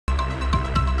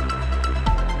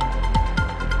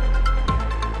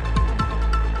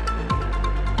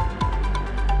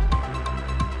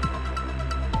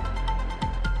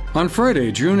On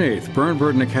Friday, June 8th, Burr and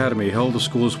Burton Academy held the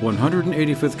school's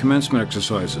 185th Commencement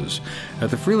exercises at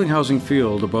the Freeling Housing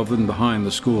Field above and behind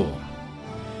the school.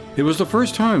 It was the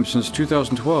first time since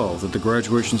 2012 that the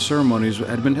graduation ceremonies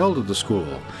had been held at the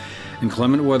school, and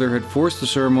clement weather had forced the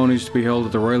ceremonies to be held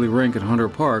at the Riley Rink at Hunter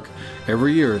Park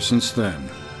every year since then.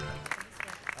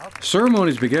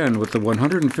 Ceremonies began with the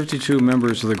 152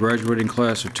 members of the graduating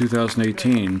class of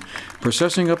 2018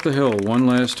 processing up the hill one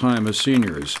last time as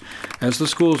seniors, as the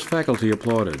school's faculty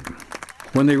applauded.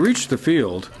 When they reached the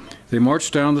field, they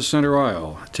marched down the center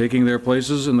aisle, taking their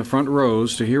places in the front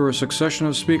rows to hear a succession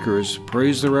of speakers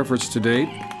praise their efforts to date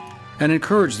and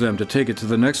encourage them to take it to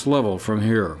the next level from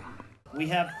here. We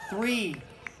have 3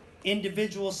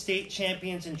 individual state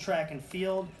champions in track and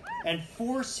field, and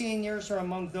 4 seniors are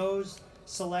among those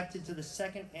selected to the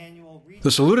 2nd annual. The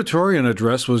salutatorian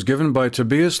address was given by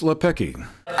Tobias Lepecki.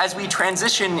 As we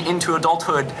transition into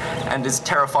adulthood, and as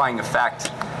terrifying a fact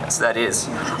as that is,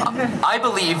 I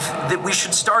believe that we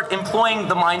should start employing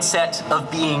the mindset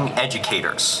of being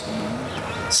educators.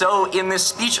 So in this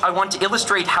speech, I want to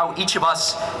illustrate how each of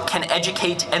us can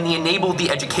educate and enable the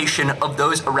education of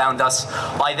those around us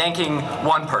by thanking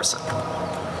one person.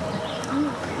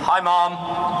 Hi, Mom.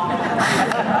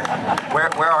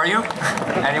 Where are you?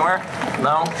 Anywhere?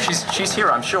 No? She's here,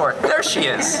 I'm sure. There she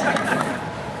is.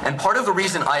 And part of the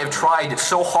reason I have tried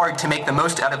so hard to make the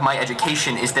most out of my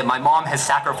education is that my mom has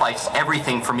sacrificed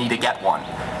everything for me to get one,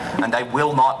 and I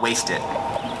will not waste it.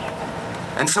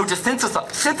 And so to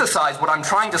synthesize what I'm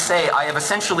trying to say, I have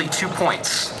essentially 2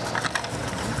 points.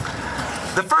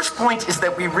 The first point is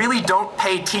that we really don't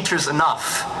pay teachers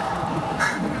enough.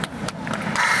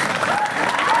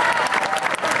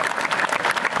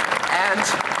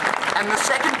 And the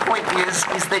second point is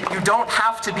that you don't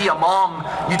have to be a mom,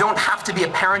 you don't have to be a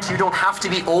parent, you don't have to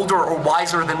be older or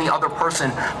wiser than the other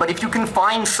person, but if you can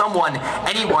find someone,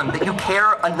 anyone, that you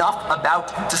care enough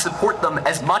about to support them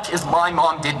as much as my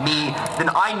mom did me,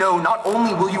 then I know not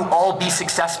only will you all be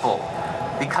successful,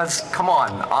 because, come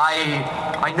on,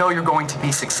 I know you're going to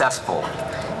be successful,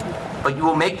 but you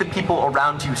will make the people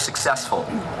around you successful,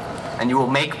 and you will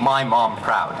make my mom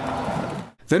proud.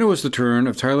 Then it was the turn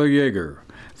of Tyler Yeager,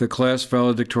 the class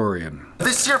valedictorian.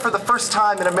 This year, for the first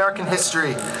time in American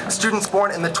history, students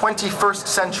born in the 21st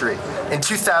century, in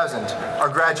 2000, are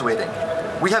graduating.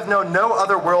 We have known no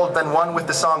other world than one with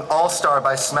the song All-Star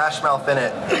by Smash Mouth in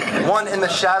it, one in the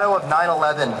shadow of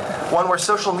 9/11, one where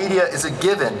social media is a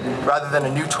given rather than a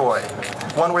new toy,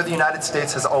 one where the United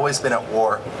States has always been at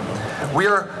war. We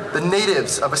are the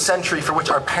natives of a century for which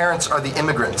our parents are the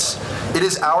immigrants. It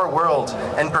is our world,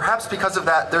 and perhaps because of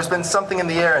that, there's been something in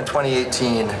the air in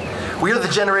 2018. We are the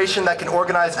generation that can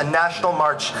organize a national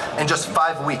march in just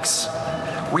 5 weeks.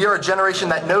 We are a generation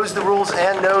that knows the rules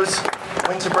and knows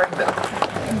when to break them.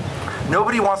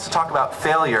 Nobody wants to talk about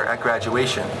failure at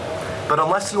graduation, but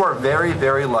unless you are very,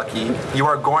 very lucky, you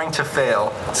are going to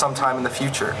fail sometime in the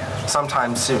future,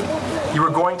 sometime soon. You are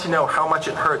going to know how much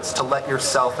it hurts to let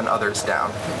yourself and others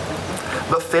down.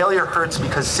 But failure hurts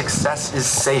because success is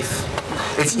safe.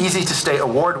 It's easy to stay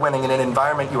award-winning in an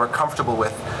environment you are comfortable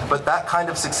with, but that kind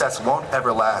of success won't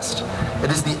ever last.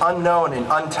 It is the unknown and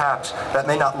untapped that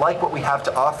may not like what we have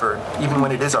to offer, even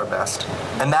when it is our best.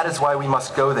 And that is why we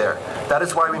must go there. That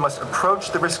is why we must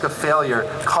approach the risk of failure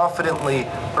confidently,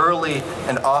 early,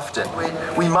 and often.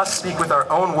 We must speak with our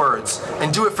own words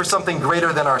and do it for something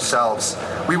greater than ourselves.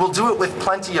 We will do it with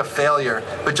plenty of failure,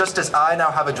 but just as I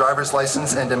now have a driver's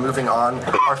license and am moving on,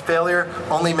 our failure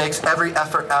only makes every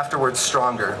effort afterwards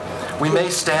stronger. We may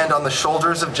stand on the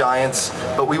shoulders of giants,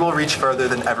 but we will reach further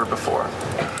than ever before.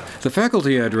 The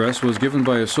faculty address was given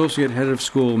by Associate Head of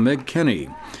School Meg Kenny,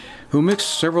 who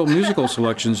mixed several musical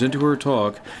selections into her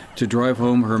talk to drive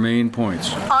home her main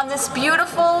points. On this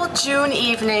beautiful June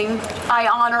evening, I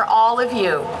honor all of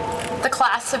you, the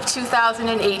class of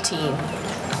 2018.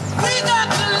 We got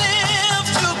to live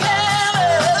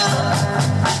together.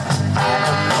 I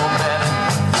don't know better,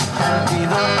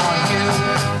 neither are you.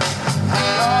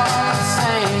 You're the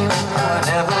same,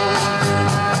 whatever.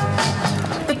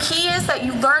 The key is that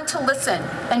you learn to listen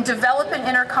and develop an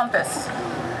inner compass.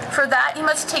 For that, you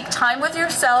must take time with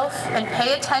yourself and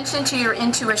pay attention to your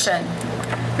intuition.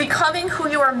 Becoming who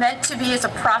you are meant to be is a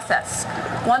process,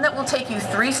 one that will take you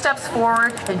 3 steps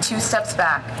forward and 2 steps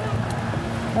back.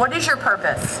 What is your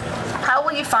purpose? How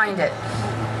will you find it?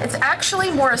 It's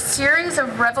actually more a series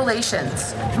of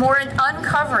revelations, more an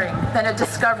uncovering than a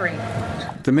discovery.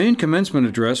 The main commencement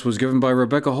address was given by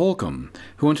Rebecca Holcomb,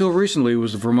 who until recently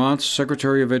was the Vermont's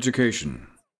Secretary of Education.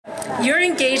 Your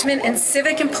engagement in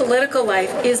civic and political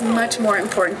life is much more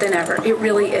important than ever. It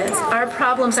really is. Our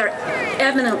problems are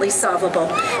eminently solvable,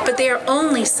 but they are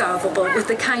only solvable with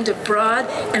the kind of broad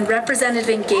and representative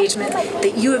engagement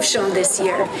that you have shown this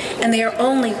year. And they are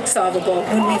only solvable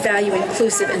when we value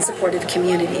inclusive and supportive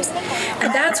communities.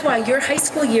 And that's why your high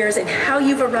school years and how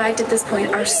you've arrived at this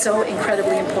point are so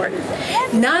incredibly important.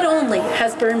 Not only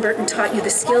has Burr and Burton taught you the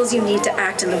skills you need to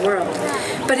act in the world,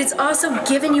 but it's also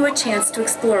given you a chance to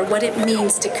explore what it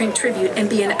means to contribute and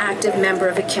be an active member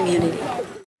of a community.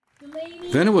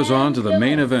 Then it was on to the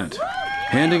main event,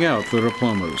 handing out the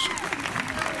diplomas.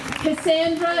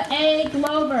 Cassandra A.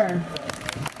 Glover.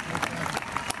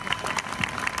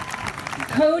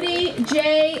 Cody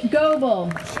J.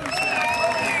 Goebel.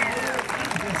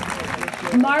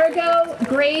 Margot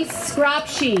Grace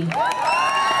Skropsky.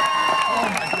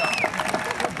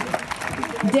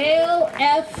 Dale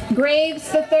F.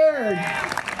 Graves III.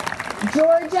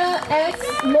 Georgia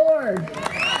S. Lord.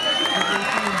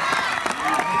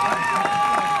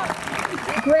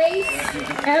 Grace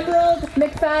Emerald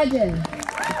McFadden.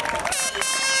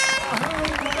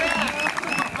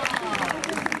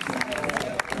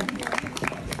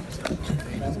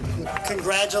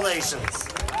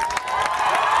 Congratulations.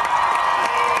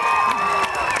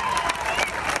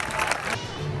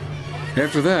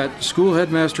 After that, school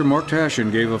headmaster Mark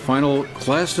Tashin gave a final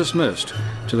class dismissed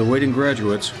to the waiting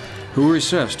graduates who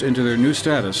recessed into their new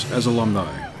status as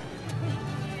alumni.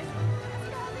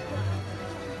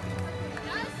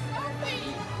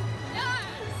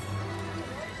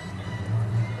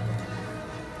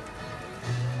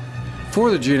 For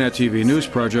the GNAT-TV News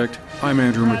Project, I'm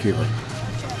Andrew McKeever.